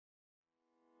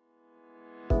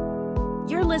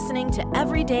listening to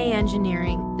Everyday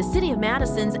Engineering, the City of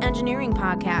Madison's engineering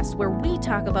podcast where we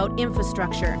talk about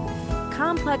infrastructure.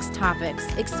 Complex topics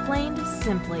explained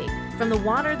simply, from the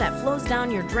water that flows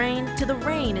down your drain to the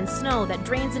rain and snow that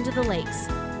drains into the lakes,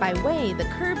 by way the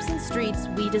curbs and streets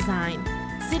we design.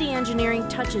 City engineering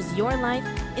touches your life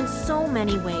in so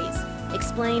many ways,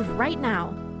 explained right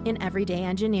now in Everyday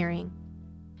Engineering.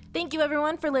 Thank you,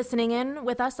 everyone, for listening in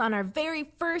with us on our very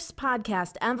first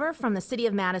podcast ever from the City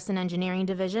of Madison Engineering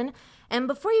Division. And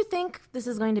before you think this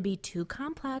is going to be too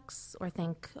complex or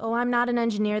think, oh, I'm not an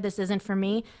engineer, this isn't for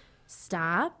me,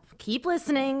 stop, keep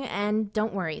listening, and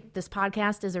don't worry. This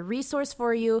podcast is a resource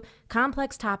for you.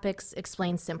 Complex topics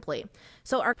explained simply.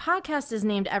 So our podcast is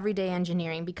named Everyday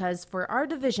Engineering because for our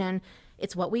division,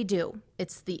 it's what we do.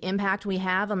 It's the impact we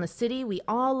have on the city we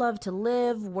all love to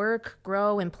live, work,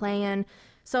 grow, and play in.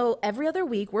 So every other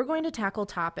week, we're going to tackle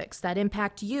topics that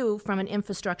impact you from an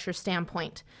infrastructure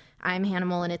standpoint. I'm Hannah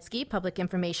Mohelnitzky, Public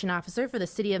Information Officer for the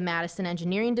City of Madison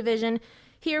Engineering Division,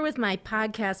 here with my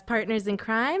podcast partners in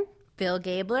crime, Bill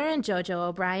Gaebler and Jojo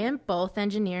O'Brien, both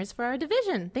engineers for our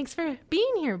division. Thanks for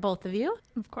being here, both of you.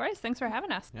 Of course. Thanks for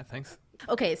having us. Yeah, thanks.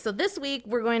 Okay, so this week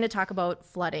we're going to talk about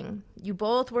flooding. You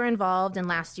both were involved in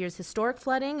last year's historic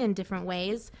flooding in different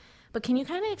ways, but can you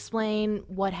kind of explain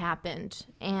what happened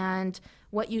and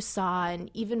what you saw, and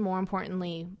even more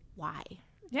importantly, why?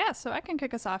 Yeah, so I can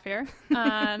kick us off here.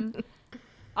 On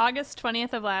August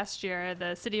 20th of last year,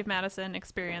 the City of Madison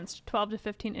experienced 12 to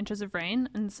 15 inches of rain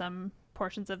in some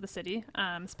portions of the city,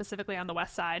 specifically on the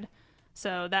west side.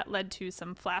 So that led to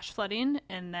some flash flooding,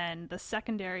 and then the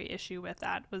secondary issue with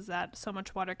that was that so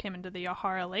much water came into the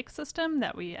Yahara Lake system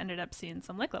that we ended up seeing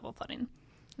some lake level flooding.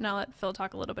 And I'll let Phil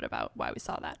talk a little bit about why we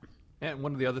saw that. And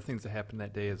one of the other things that happened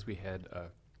that day is we had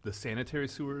the sanitary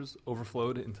sewers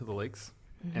overflowed into the lakes.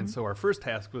 Mm-hmm. And so our first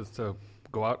task was to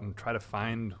go out and try to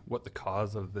find what the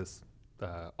cause of this,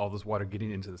 all this water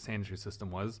getting into the sanitary system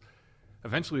was.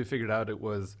 Eventually we figured out it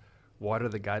was water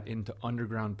that got into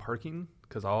underground parking,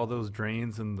 because all those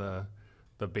drains in the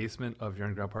basement of your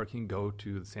underground parking go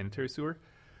to the sanitary sewer.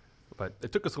 But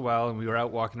it took us a while, and we were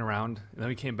out walking around, and then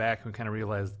we came back and we kind of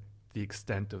realized the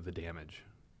extent of the damage.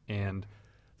 And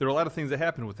there were a lot of things that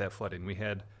happened with that flooding. We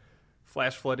had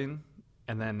flash flooding,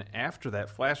 and then after that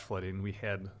flash flooding, we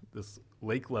had this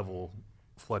lake level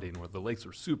flooding where the lakes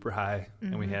were super high,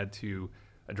 and we had to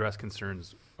address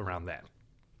concerns around that.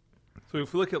 So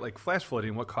if we look at like flash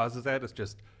flooding, what causes that is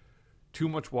just too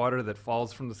much water that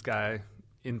falls from the sky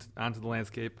onto the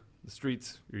landscape, the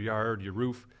streets, your yard, your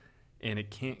roof, and it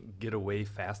can't get away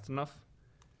fast enough.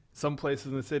 Some places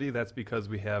in the city, that's because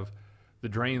we have the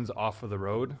drains off of the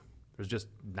road. There's just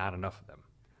not enough of them.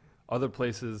 Other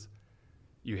places,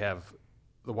 you have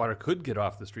the water could get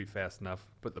off the street fast enough,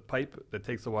 but the pipe that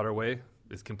takes the water away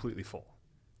is completely full.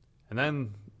 And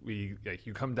then you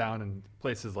come down in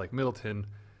places like Middleton,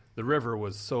 the river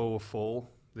was so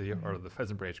full, or the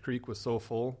Pheasant Branch Creek was so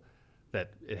full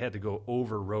that it had to go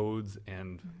over roads,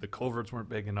 and the culverts weren't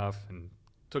big enough and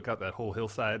took out that whole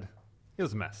hillside. It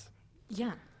was a mess.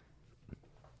 Yeah.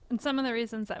 And some of the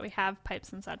reasons that we have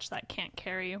pipes and such that can't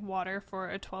carry water for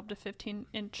a 12 to 15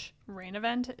 inch rain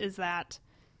event is that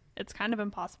it's kind of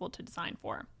impossible to design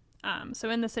for. So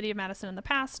in the City of Madison in the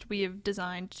past, we have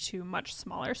designed to much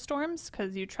smaller storms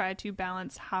because you try to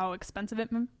balance how expensive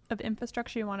of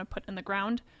infrastructure you want to put in the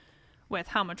ground with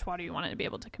how much water you want it to be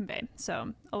able to convey.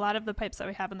 So a lot of the pipes that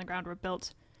we have in the ground were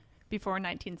built before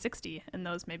 1960, and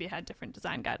those maybe had different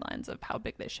design guidelines of how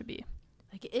big they should be.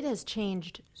 Like, it has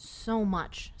changed so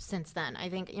much since then. I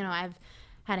think, I've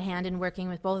had a hand in working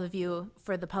with both of you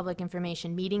for the public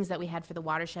information meetings that we had for the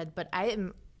watershed, but I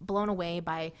am blown away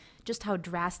by just how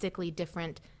drastically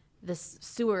different the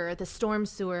storm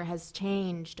sewer has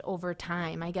changed over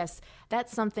time. I guess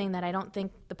that's something that I don't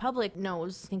think the public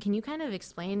knows. And can you kind of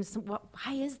explain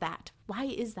why is that? Why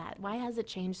is that? Why has it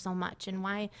changed so much? And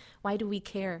why do we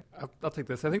care? I'll take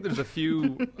this. I think there's a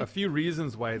few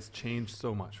reasons why it's changed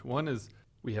so much. One is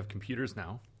we have computers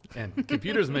now, and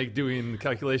computers make doing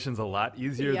calculations a lot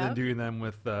easier than doing them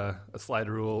with a slide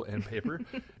rule and paper.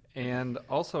 And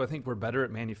also, I think we're better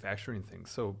at manufacturing things.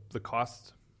 So the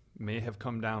cost may have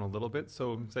come down a little bit.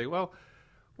 So say, well,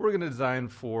 we're going to design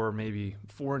for maybe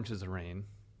 4 inches of rain,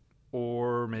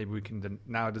 or maybe we can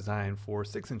now design for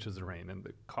 6 inches of rain. And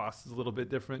the cost is a little bit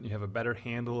different. You have a better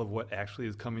handle of what actually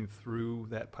is coming through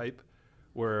that pipe,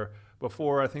 where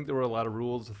before I think there were a lot of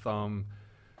rules of thumb.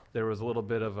 There was a little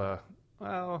bit of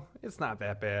it's not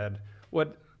that bad.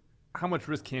 How much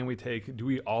risk can we take? Do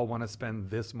we all want to spend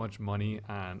this much money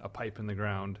on a pipe in the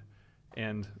ground?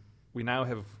 And we now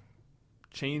have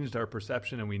changed our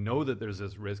perception, and we know that there's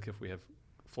this risk if we have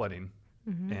flooding.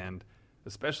 Mm-hmm. And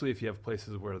especially if you have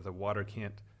places where the water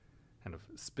can't kind of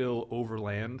spill over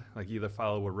land, like either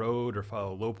follow a road or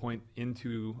follow a low point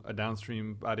into a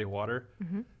downstream body of water,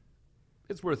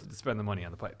 it's worth it to spend the money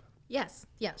on the pipe. Yes.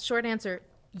 Yeah. Short answer,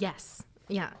 yes.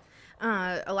 Yeah.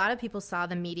 A lot of people saw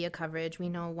the media coverage. We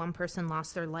know one person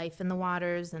lost their life in the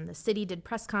waters, and the city did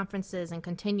press conferences and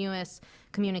continuous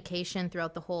communication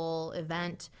throughout the whole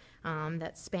event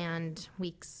that spanned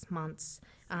weeks, months.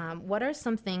 What are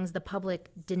some things the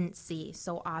public didn't see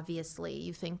so obviously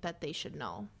you think that they should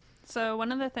know? So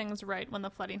one of the things right when the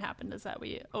flooding happened is that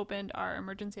we opened our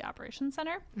emergency operations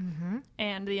center,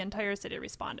 and the entire city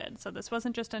responded. So this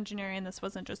wasn't just engineering. This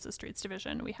wasn't just the streets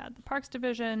division. We had the parks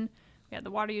division. We had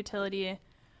the water utility.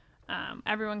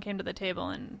 Everyone came to the table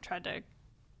and tried to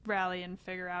rally and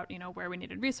figure out, where we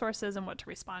needed resources and what to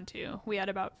respond to. We had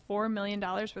about $4 million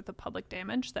worth of public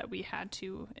damage that we had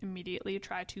to immediately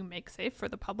try to make safe for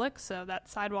the public. So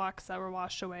that's sidewalks that were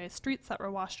washed away, streets that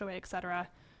were washed away, etc.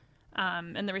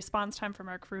 And the response time from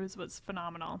our crews was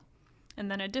phenomenal.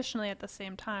 And then additionally, at the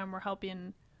same time, we're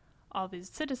helping all these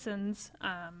citizens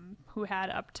who had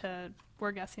up to,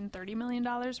 we're guessing, $30 million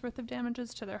worth of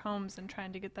damages to their homes, and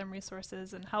trying to get them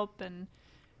resources and help and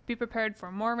be prepared for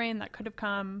more rain that could have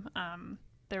come.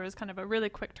 There was kind of a really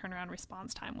quick turnaround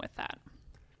response time with that.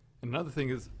 Another thing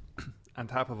is, on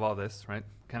top of all this, right,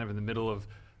 kind of in the middle of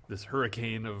this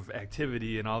hurricane of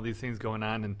activity and all these things going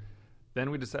on, and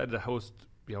then we decided to host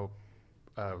the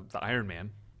Ironman.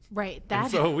 Right.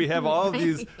 And so we have all of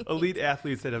these elite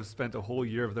athletes that have spent a whole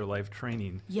year of their life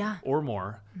training or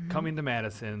more coming to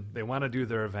Madison. They want to do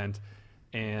their event,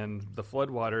 and the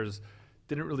floodwaters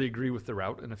didn't really agree with the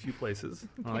route in a few places.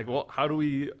 I'm like, well, how do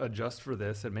we adjust for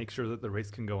this and make sure that the race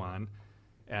can go on?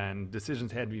 And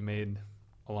decisions had to be made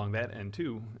along that end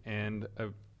too. And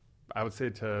I would say,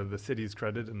 to the city's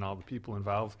credit and all the people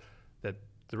involved, that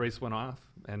the race went off,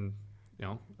 and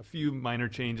a few minor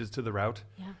changes to the route.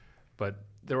 Yeah. But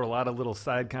there were a lot of little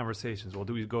side conversations. Well,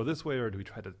 do we go this way, or do we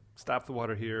try to stop the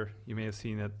water here? You may have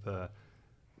seen at the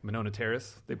Monona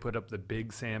Terrace, they put up the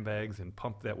big sandbags and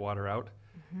pumped that water out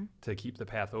to keep the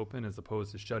path open, as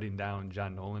opposed to shutting down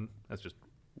John Nolan. That's just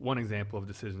one example of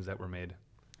decisions that were made.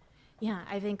 Yeah,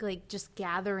 I think just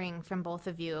gathering from both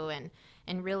of you,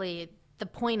 and really the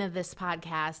point of this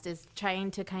podcast is trying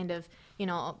to kind of,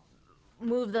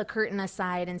 move the curtain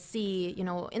aside and see,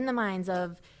 in the minds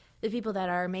of the people that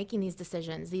are making these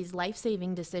decisions, these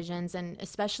life-saving decisions, and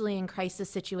especially in crisis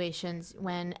situations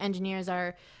when engineers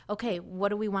are, okay, what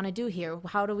do we want to do here?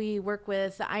 How do we work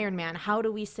with the Ironman? How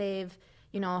do we save,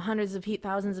 hundreds of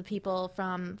thousands of people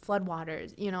from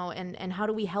floodwaters, and how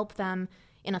do we help them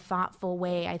in a thoughtful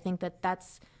way? I think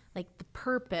that's the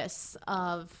purpose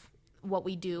of what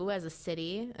we do as a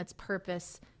city. It's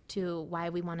purpose to why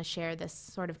we want to share this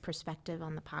sort of perspective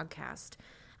on the podcast.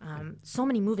 So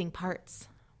many moving parts.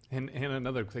 And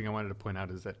another thing I wanted to point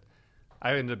out is that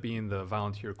I ended up being the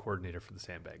volunteer coordinator for the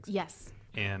sandbags. Yes.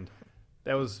 And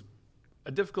that was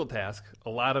a difficult task, a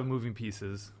lot of moving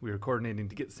pieces. We were coordinating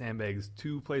to get sandbags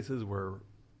to places where,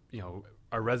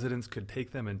 our residents could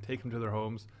take them and take them to their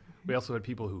homes. We also had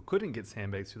people who couldn't get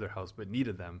sandbags to their house but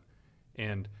needed them.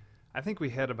 And I think we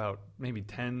had about maybe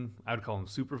 10, I would call them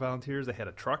super volunteers, that had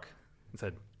a truck and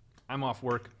said, I'm off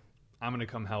work, I'm going to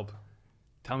come help,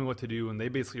 tell me what to do. And they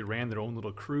basically ran their own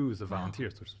little crews of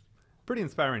volunteers, which was pretty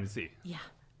inspiring to see. Yeah,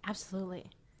 absolutely.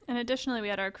 And additionally, we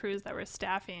had our crews that were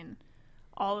staffing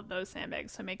all of those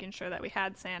sandbags, so making sure that we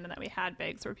had sand and that we had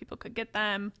bags where people could get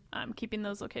them, keeping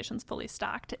those locations fully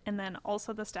stocked. And then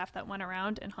also the staff that went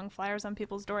around and hung flyers on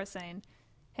people's doors saying,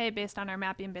 hey, based on our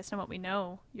mapping, based on what we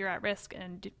know, you're at risk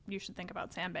and you should think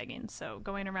about sandbagging. So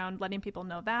going around letting people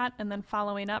know that, and then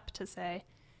following up to say,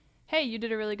 hey, you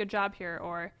did a really good job here,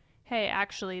 or hey,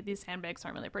 actually, these sandbags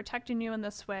aren't really protecting you in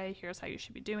this way. Here's how you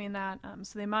should be doing that.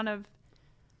 So the amount of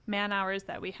man hours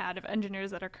that we had of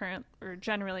engineers that are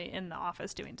generally in the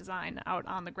office doing design, out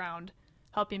on the ground,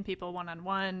 helping people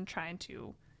one-on-one, trying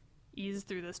to ease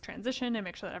through this transition and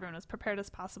make sure that everyone is prepared as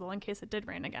possible in case it did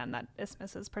rain again. That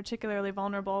isthmus is particularly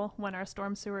vulnerable when our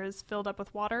storm sewer is filled up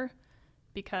with water,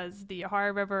 because the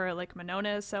Ohio River, Lake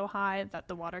Monona, is so high that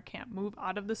the water can't move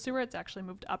out of the sewer. It's actually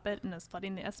moved up it and is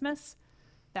flooding the isthmus,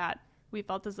 that we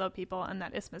felt as though people in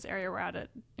that isthmus area were at an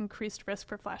increased risk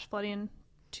for flash flooding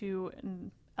to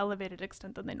an elevated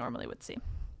extent than they normally would see.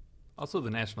 Also, the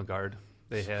National Guard,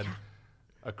 they had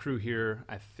a crew here.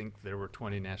 I think there were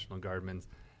 20 National Guardmen,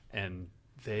 and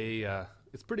they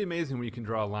it's pretty amazing when you can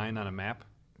draw a line on a map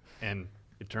and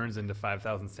it turns into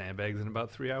 5,000 sandbags in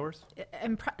about 3 hours.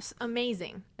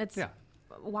 Amazing. It's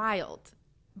wild.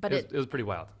 But it was pretty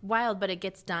wild. Wild, but it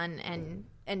gets done,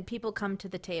 and people come to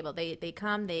the table. They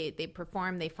come, they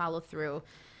perform, they follow through.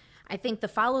 I think the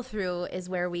follow through is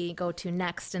where we go to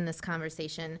next in this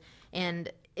conversation.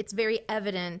 And it's very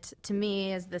evident to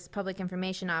me as this public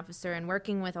information officer and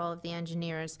working with all of the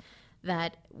engineers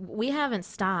that we haven't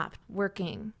stopped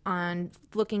working on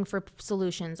looking for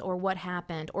solutions or what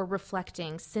happened or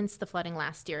reflecting since the flooding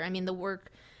last year. I mean, the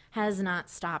work has not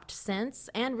stopped since,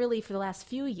 and really for the last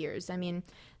few years. I mean,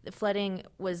 the flooding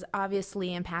was obviously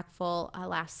impactful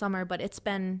last summer, but it's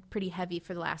been pretty heavy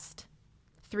for the last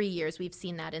 3 years. We've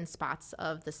seen that in spots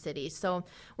of the city. So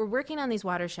we're working on these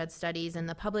watershed studies and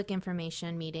the public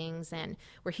information meetings, and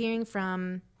we're hearing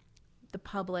from the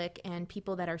public and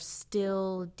people that are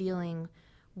still dealing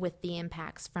with the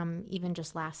impacts from even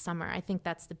just last summer. I think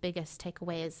that's the biggest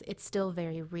takeaway is it's still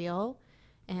very real,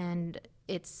 and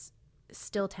it's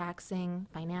still taxing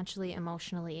financially,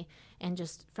 emotionally, and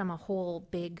just from a whole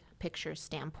big picture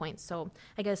standpoint. So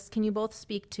I guess, can you both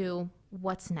speak to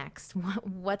what's next,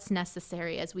 what's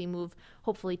necessary as we move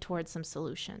hopefully towards some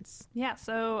solutions? Yeah,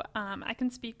 so I can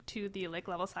speak to the lake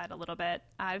level side a little bit.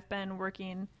 I've been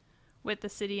working with the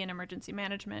city and emergency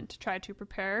management to try to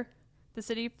prepare the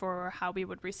city for how we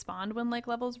would respond when lake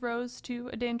levels rose to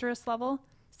a dangerous level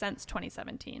since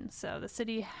 2017. So the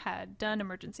city had done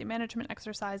emergency management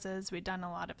exercises. We'd done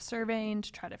a lot of surveying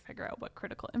to try to figure out what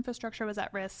critical infrastructure was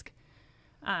at risk.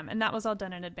 And that was all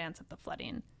done in advance of the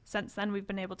flooding. Since then, we've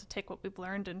been able to take what we've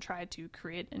learned and try to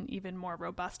create an even more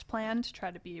robust plan to try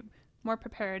to be more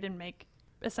prepared and make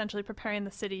essentially preparing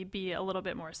the city be a little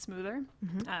bit more smoother,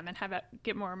 and have it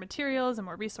get more materials and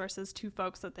more resources to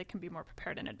folks so that they can be more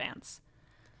prepared in advance.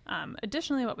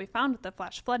 Additionally, what we found with the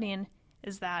flash flooding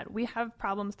is that we have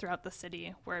problems throughout the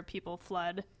city where people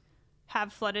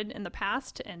have flooded in the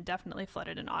past and definitely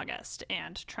flooded in August.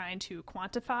 And trying to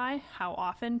quantify how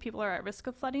often people are at risk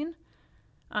of flooding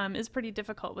is pretty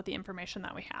difficult with the information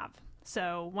that we have.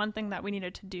 So one thing that we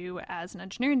needed to do as an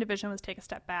engineering division was take a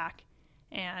step back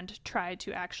and try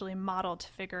to actually model to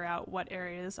figure out what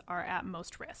areas are at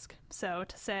most risk. So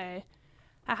to say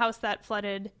a house that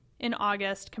flooded in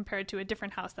August compared to a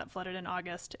different house that flooded in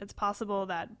August, it's possible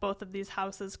that both of these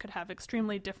houses could have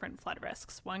extremely different flood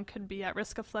risks. One could be at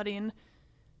risk of flooding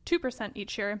 2%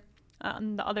 each year,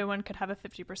 the other one could have a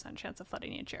 50% chance of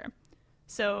flooding each year.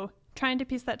 So trying to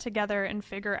piece that together and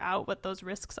figure out what those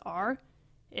risks are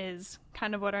is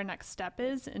kind of what our next step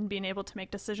is in being able to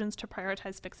make decisions to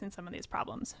prioritize fixing some of these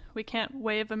problems. We can't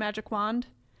wave a magic wand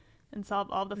and solve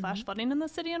all the flash flooding in the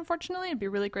city, unfortunately. It'd be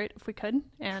really great if we could,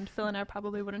 and Phil and I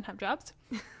probably wouldn't have jobs.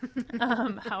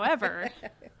 However,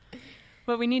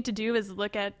 what we need to do is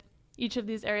look at each of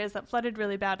these areas that flooded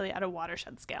really badly at a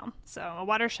watershed scale. So a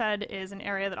watershed is an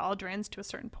area that all drains to a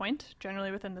certain point,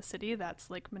 generally within the city. That's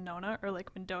Lake Monona or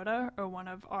Lake Mendota or one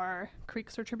of our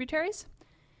creeks or tributaries.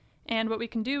 And what we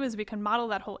can do is we can model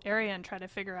that whole area and try to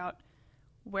figure out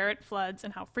where it floods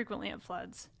and how frequently it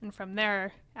floods. And from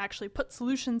there, actually put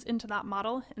solutions into that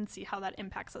model and see how that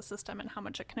impacts the system and how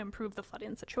much it can improve the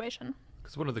flooding situation.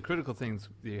 Because one of the critical things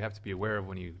that you have to be aware of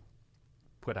when you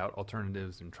put out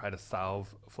alternatives and try to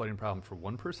solve a flooding problem for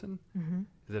one person is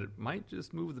that it might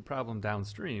just move the problem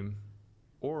downstream,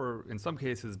 or in some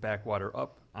cases backwater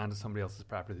up onto somebody else's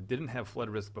property that didn't have flood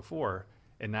risk before,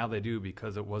 and now they do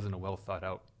because it wasn't a well thought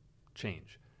out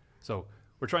change. So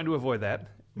we're trying to avoid that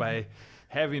by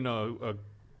having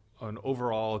an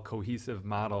overall cohesive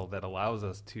model that allows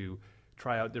us to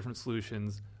try out different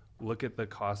solutions, look at the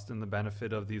cost and the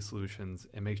benefit of these solutions,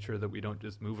 and make sure that we don't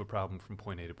just move a problem from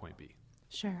point A to point B.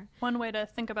 Sure. One way to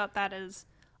think about that is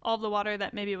all the water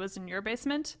that maybe was in your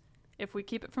basement, if we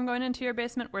keep it from going into your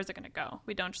basement, where's it going to go?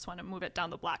 We don't just want to move it down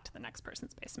the block to the next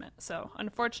person's basement. So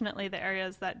unfortunately, the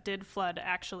areas that did flood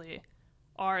actually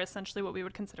are essentially what we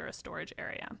would consider a storage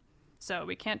area. So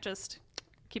we can't just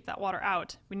keep that water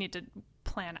out. We need to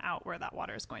plan out where that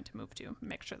water is going to move to,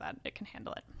 make sure that it can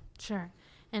handle it. Sure.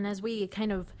 And as we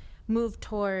kind of move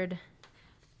toward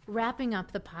wrapping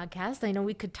up the podcast, I know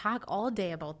we could talk all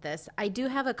day about this. I do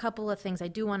have a couple of things I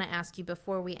do want to ask you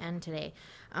before we end today.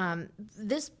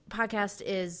 This podcast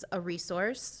is a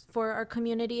resource for our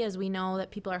community, as we know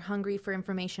that people are hungry for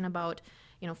information about,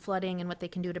 flooding and what they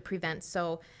can do to prevent.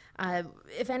 So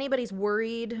if anybody's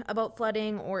worried about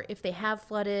flooding, or if they have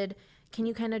flooded, can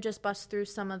you kind of just bust through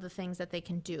some of the things that they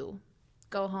can do?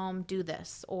 Go home, do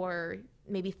this, or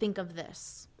maybe think of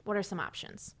this. What are some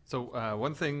options? So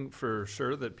one thing for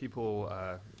sure that people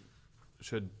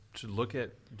should look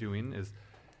at doing is,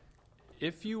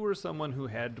 if you were someone who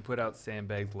had to put out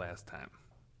sandbags last time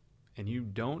and you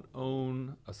don't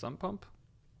own a sump pump,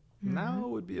 now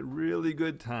would be a really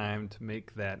good time to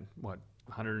make that,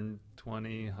 $120,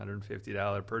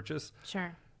 $150 purchase.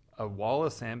 Sure. a wall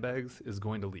of sandbags is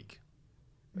going to leak.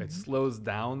 It slows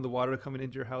down the water coming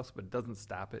into your house, but it doesn't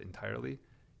stop it entirely.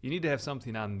 You need to have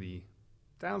something on the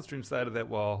downstream side of that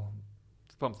wall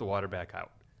to pump the water back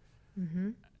out.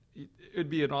 It would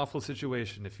be an awful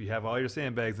situation if you have all your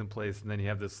sandbags in place and then you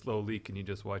have this slow leak and you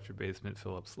just watch your basement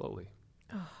fill up slowly.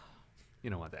 You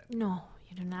don't want that. No,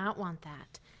 you do not want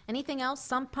that. Anything else?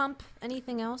 Sump pump?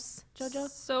 Anything else, Jojo?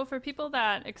 So for people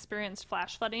that experienced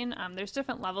flash flooding, there's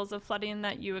different levels of flooding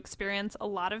that you experience. A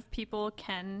lot of people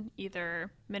can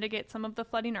either mitigate some of the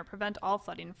flooding or prevent all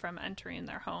flooding from entering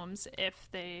their homes if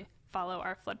they follow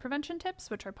our flood prevention tips,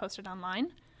 which are posted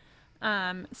online.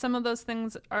 Some of those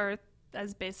things are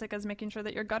as basic as making sure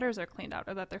that your gutters are cleaned out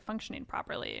or that they're functioning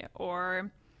properly.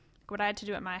 Or what I had to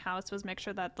do at my house was make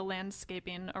sure that the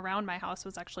landscaping around my house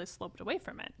was actually sloped away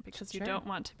from it, because you don't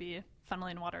want to be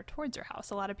funneling water towards your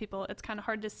house. A lot of people, it's kind of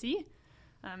hard to see,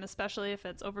 especially if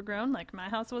it's overgrown like my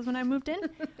house was when I moved in.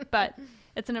 But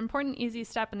it's an important, easy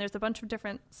step, and there's a bunch of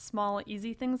different small,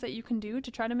 easy things that you can do to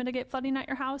try to mitigate flooding at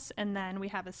your house. And then we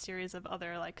have a series of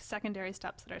other like secondary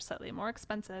steps that are slightly more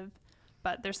expensive,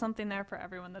 but there's something there for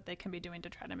everyone that they can be doing to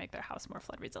try to make their house more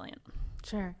flood resilient.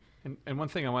 Sure. And one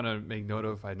thing I want to make note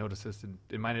of, I noticed this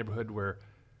in my neighborhood where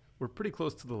we're pretty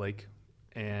close to the lake,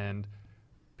 and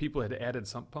people had added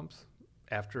sump pumps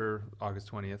after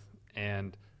August 20th,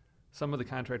 and some of the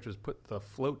contractors put the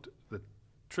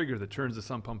trigger that turns the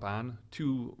sump pump on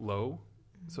too low.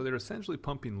 So they're essentially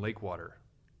pumping lake water,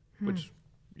 which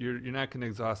you're not going to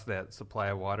exhaust that supply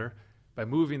of water. By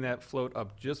moving that float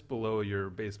up just below your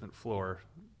basement floor,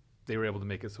 they were able to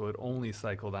make it so it only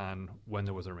cycled on when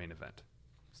there was a rain event.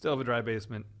 Still have a dry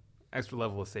basement, extra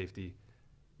level of safety.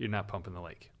 You're not pumping the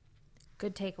lake.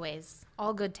 Good takeaways.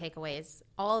 All good takeaways.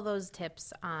 All of those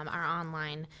tips are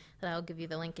online. That I'll give you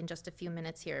the link in just a few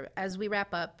minutes here. As we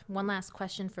wrap up, one last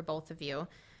question for both of you.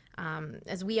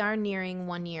 As we are nearing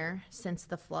 1 year since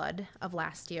the flood of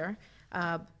last year,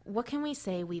 what can we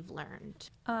say we've learned?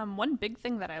 One big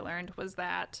thing that I learned was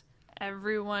that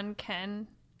everyone can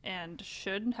and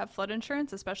should have flood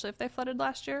insurance, especially if they flooded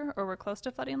last year or were close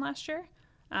to flooding last year.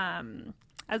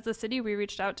 As the city, we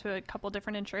reached out to a couple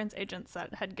different insurance agents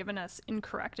that had given us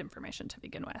incorrect information to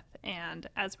begin with. And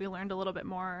as we learned a little bit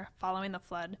more following the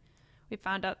flood, we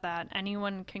found out that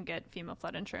anyone can get FEMA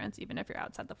flood insurance, even if you're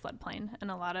outside the floodplain. And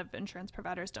a lot of insurance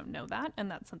providers don't know that, and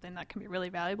that's something that can be really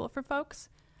valuable for folks.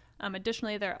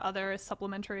 Additionally, there are other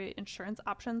supplementary insurance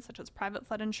options, such as private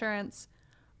flood insurance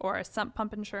or sump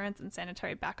pump insurance and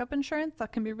sanitary backup insurance,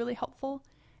 that can be really helpful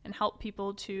and help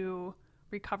people to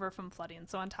recover from flooding.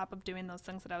 So on top of doing those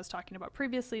things that I was talking about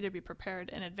previously to be prepared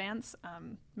in advance,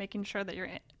 making sure that you're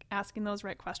asking those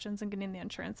right questions and getting the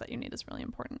insurance that you need is really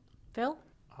important. Phil?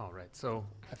 All right. So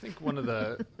I think one of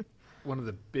the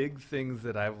big things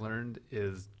that I've learned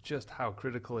is just how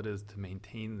critical it is to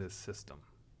maintain this system.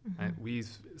 Right? We've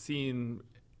seen,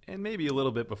 and maybe a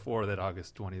little bit before that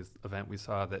August 20th event, we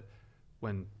saw that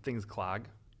when things clog,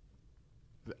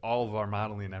 all of our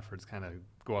modeling efforts kind of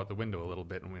go out the window a little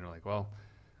bit, and we were like, well,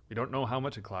 we don't know how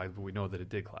much it clogged, but we know that it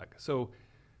did clog. So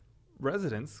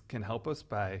residents can help us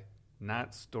by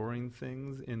not storing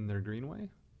things in their greenway.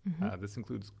 This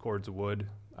includes cords of wood,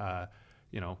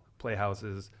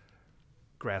 playhouses,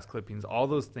 grass clippings. All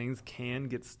those things can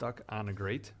get stuck on a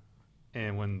grate,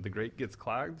 and when the grate gets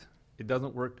clogged, it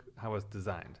doesn't work how it's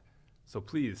designed. So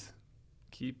please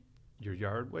keep your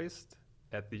yard waste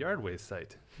at the yard waste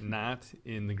site, not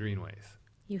in the greenways.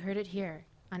 You heard it here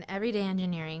on Everyday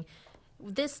Engineering.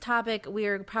 This topic we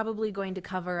are probably going to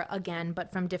cover again,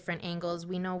 but from different angles.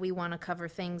 We know we want to cover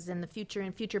things in the future,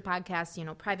 in future podcasts,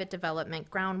 private development,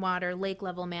 groundwater, lake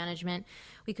level management.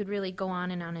 We could really go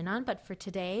on and on and on, but for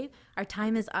today, our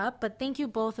time is up. But thank you,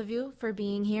 both of you, for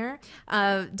being here.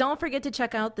 Don't forget to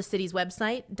check out the city's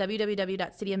website,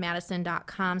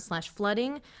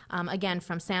 www.cityofmadison.com/flooding. Again,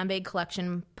 from sandbag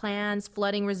collection plans,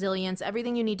 flooding resilience,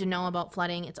 everything you need to know about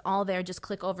flooding, it's all there. Just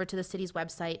click over to the city's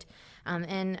website.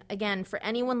 And again, for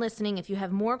anyone listening, if you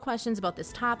have more questions about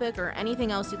this topic or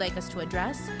anything else you'd like us to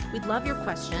address, we'd love your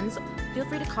questions. Feel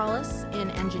free to call us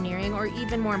in engineering, or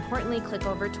even more importantly, click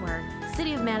over to our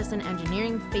City of Madison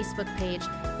Engineering Facebook page,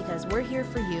 because we're here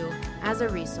for you as a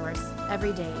resource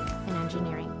every day in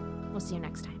engineering. We'll see you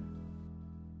next time.